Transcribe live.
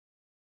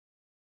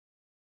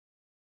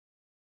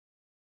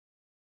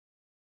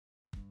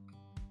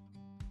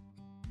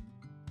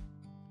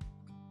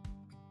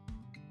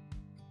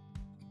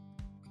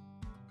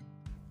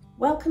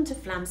Welcome to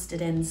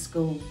Flamstead End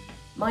School.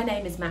 My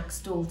name is Max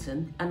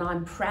Dalton and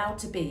I'm proud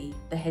to be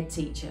the head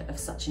teacher of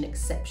such an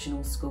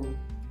exceptional school.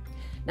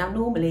 Now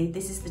normally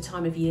this is the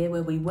time of year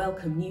where we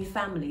welcome new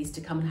families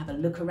to come and have a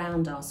look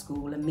around our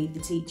school and meet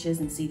the teachers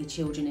and see the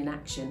children in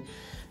action.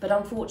 But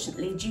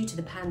unfortunately, due to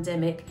the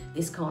pandemic,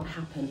 this can't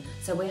happen.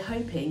 So we're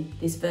hoping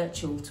this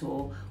virtual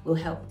tour will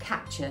help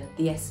capture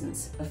the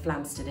essence of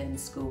Flamstead End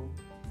School.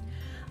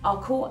 Our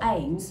core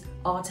aims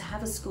are to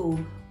have a school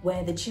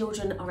where the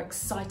children are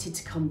excited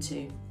to come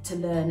to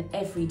learn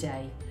every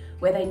day,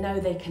 where they know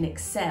they can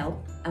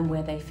excel and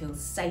where they feel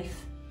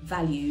safe,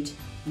 valued,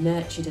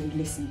 nurtured and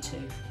listened to.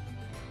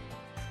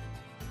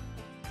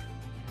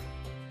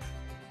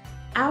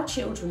 Our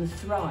children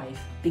thrive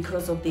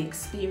because of the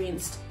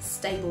experienced,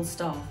 stable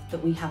staff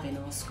that we have in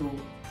our school.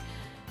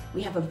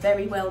 We have a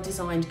very well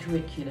designed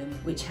curriculum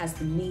which has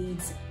the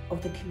needs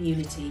of the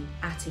community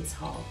at its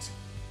heart.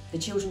 The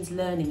children's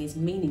learning is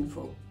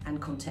meaningful and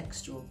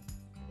contextual.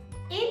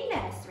 In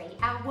nursery,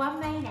 our one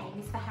main aim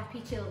is for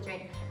happy children.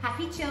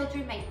 Happy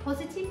children make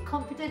positive,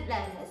 confident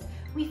learners.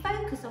 We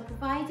focus on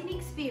providing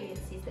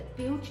experiences that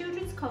build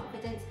children's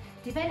confidence,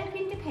 develop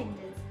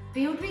independence,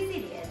 build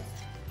resilience,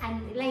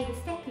 and lay the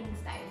stepping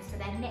stones for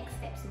their next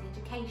steps in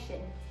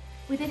education.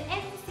 With an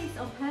emphasis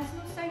on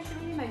personal,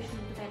 social and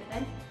emotional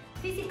development,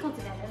 physical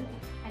development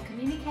and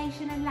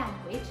communication and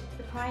language,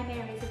 the prime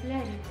areas of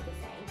learning for this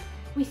age,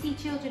 we see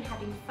children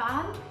having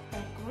fun,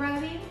 they're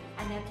growing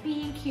and they're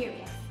being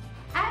curious.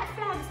 At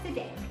Flamstead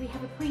End we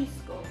have a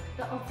preschool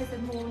that offers a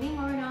morning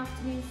or an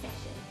afternoon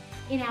session.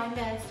 In our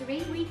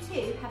nursery we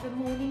too have a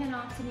morning and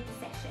afternoon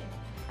session.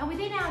 And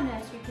within our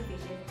nursery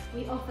provision,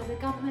 we offer the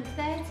government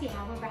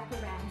 30-hour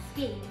wraparound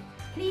scheme.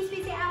 Please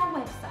visit our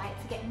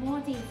website to get more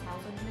details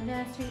on the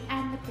nursery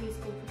and the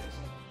preschool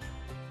provision.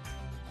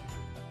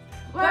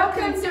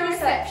 Welcome to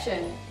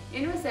Reception.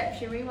 In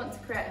Reception, we want to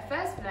create a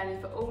first for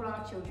learning for all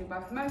our children by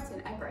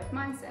promoting a growth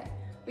mindset.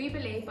 We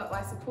believe that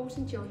by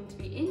supporting children to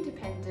be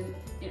independent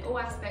in all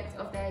aspects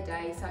of their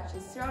day, such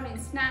as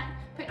strolling snack,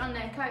 putting on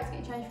their coats,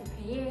 getting changed for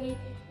PE,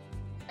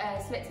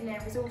 selecting their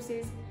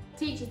resources,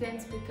 teaches them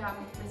to become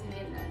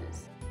resilient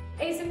learners.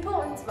 It's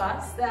important to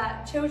us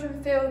that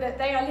children feel that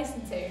they are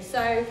listened to,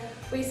 so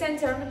we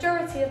centre a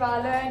majority of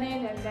our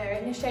learning and their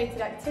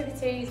initiated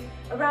activities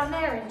around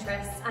their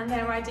interests and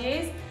their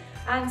ideas,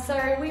 and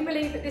so we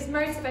believe that this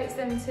motivates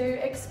them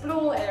to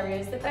explore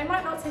areas that they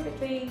might not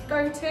typically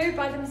go to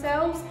by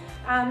themselves,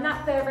 and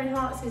that further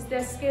enhances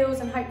their skills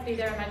and hopefully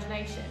their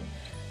imagination.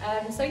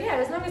 So yeah,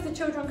 as long as the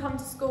children come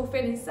to school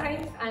feeling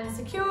safe and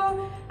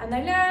secure and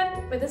they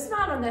learn with a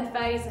smile on their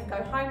face and go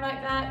home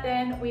like that,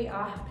 then we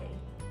are happy.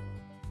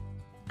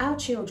 Our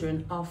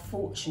children are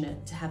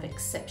fortunate to have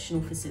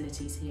exceptional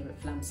facilities here at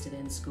Flamstead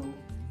End School.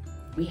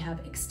 We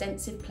have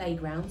extensive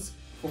playgrounds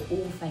for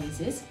all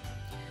phases.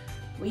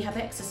 We have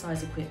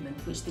exercise equipment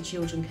which the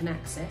children can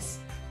access.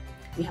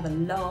 We have a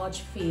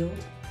large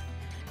field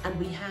and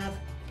we have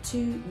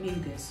 2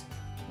 Mugas,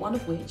 one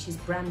of which is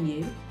brand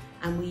new,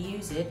 and we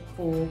use it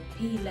for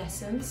PE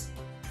lessons,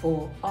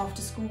 for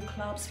after-school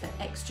clubs, for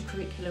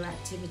extracurricular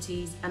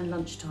activities and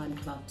lunchtime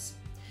clubs.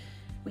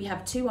 We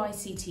have 2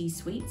 ICT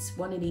suites,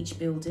 one in each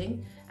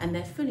building, and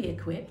they're fully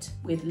equipped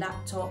with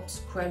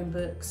laptops,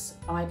 Chromebooks,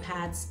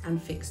 iPads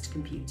and fixed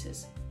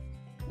computers.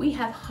 We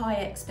have high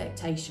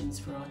expectations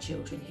for our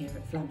children here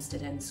at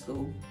Flamstead End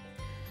School.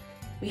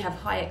 We have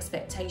high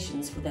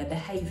expectations for their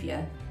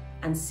behaviour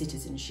and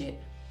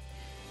citizenship.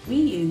 We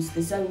use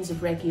the zones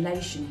of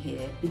regulation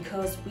here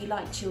because we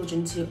like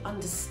children to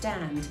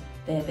understand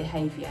their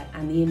behaviour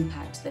and the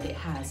impact that it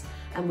has,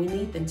 and we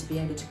need them to be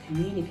able to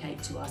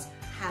communicate to us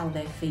how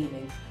they're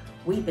feeling.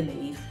 We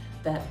believe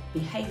that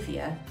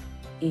behaviour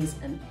is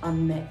an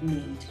unmet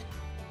need.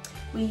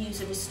 We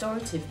use a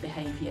restorative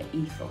behaviour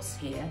ethos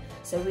here,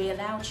 so we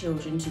allow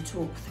children to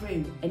talk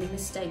through any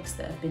mistakes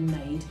that have been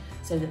made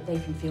so that they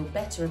can feel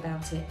better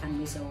about it and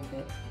resolve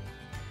it.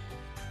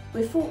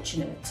 We're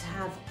fortunate to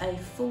have a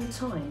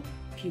full-time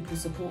pupil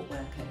support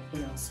worker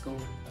in our school.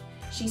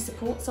 She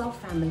supports our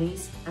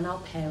families and our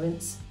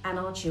parents and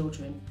our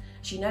children.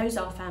 She knows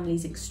our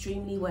families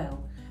extremely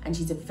well and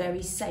she's a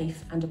very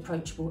safe and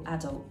approachable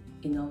adult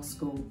in our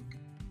school.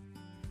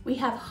 We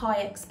have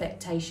high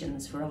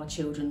expectations for our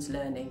children's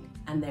learning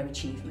and their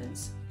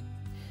achievements.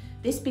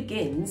 This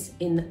begins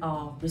in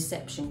our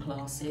reception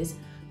classes,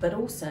 but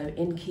also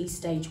in Key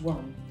Stage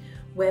 1,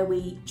 where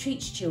we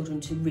teach children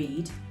to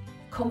read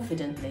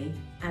confidently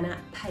and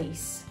at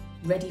pace,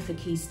 ready for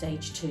Key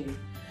Stage 2.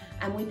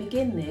 And we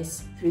begin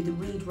this through the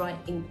Read, Write,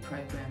 Ink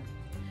programme.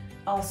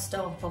 Our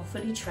staff are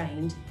fully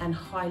trained and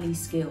highly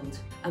skilled,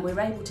 and we're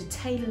able to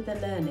tailor the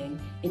learning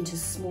into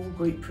small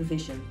group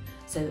provision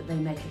so that they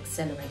make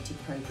accelerated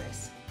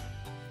progress.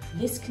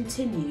 This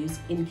continues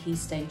in Key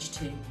Stage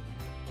 2.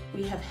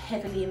 We have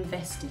heavily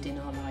invested in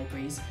our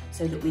libraries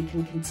so that we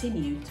can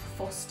continue to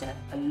foster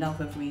a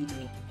love of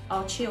reading.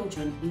 Our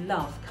children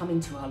love coming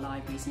to our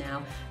libraries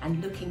now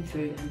and looking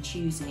through and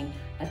choosing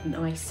a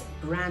nice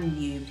brand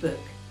new book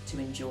to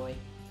enjoy.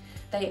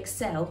 They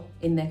excel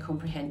in their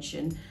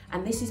comprehension,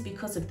 and this is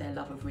because of their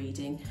love of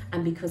reading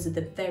and because of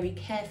the very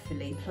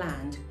carefully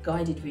planned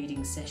guided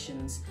reading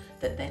sessions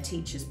that their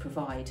teachers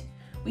provide.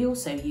 We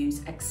also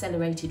use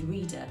accelerated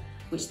reader,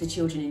 which the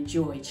children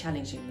enjoy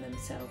challenging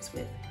themselves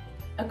with.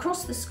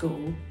 Across the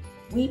school,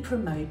 we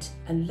promote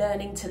a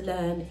learning to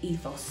learn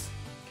ethos.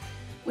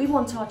 We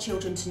want our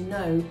children to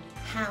know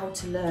how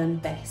to learn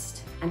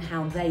best and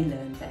how they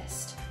learn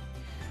best.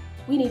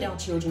 We need our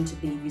children to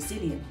be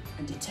resilient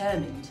and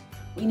determined.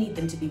 We need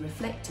them to be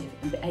reflective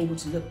and be able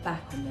to look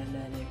back on their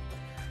learning.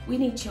 We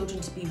need children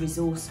to be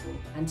resourceful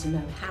and to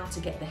know how to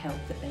get the help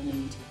that they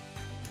need.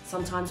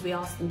 Sometimes we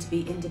ask them to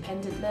be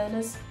independent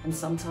learners, and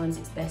sometimes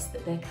it's best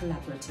that they're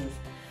collaborative.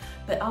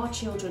 But our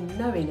children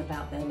knowing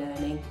about their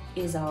learning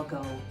is our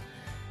goal.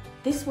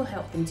 This will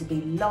help them to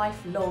be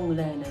lifelong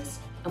learners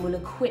and will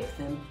equip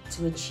them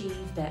to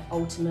achieve their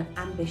ultimate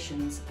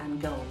ambitions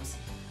and goals.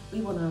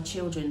 We want our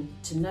children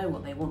to know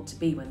what they want to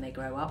be when they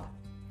grow up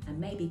and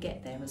maybe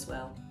get there as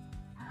well.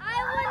 I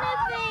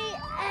want to be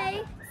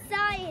a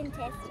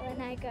scientist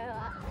when I grow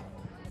up.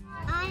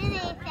 I want to be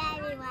a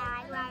fairy when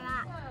I grow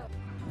up.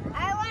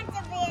 I want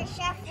to be a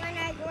chef when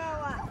I grow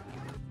up.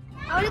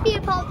 I want to be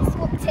a part of the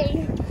sport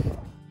team.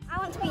 I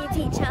want to be a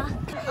teacher.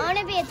 I want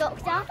to be a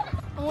doctor.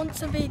 I want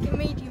to be a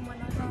comedian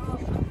when I grow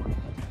up.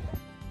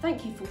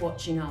 Thank you for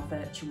watching our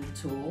virtual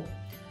tour.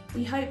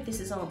 We hope this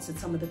has answered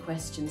some of the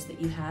questions that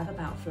you have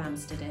about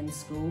Flamstead End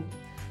School.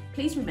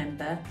 Please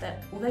remember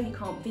that although you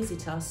can't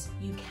visit us,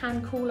 you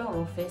can call our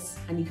office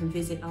and you can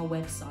visit our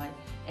website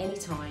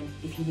anytime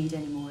if you need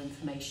any more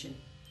information.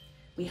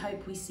 We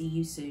hope we see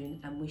you soon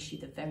and wish you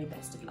the very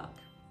best of luck.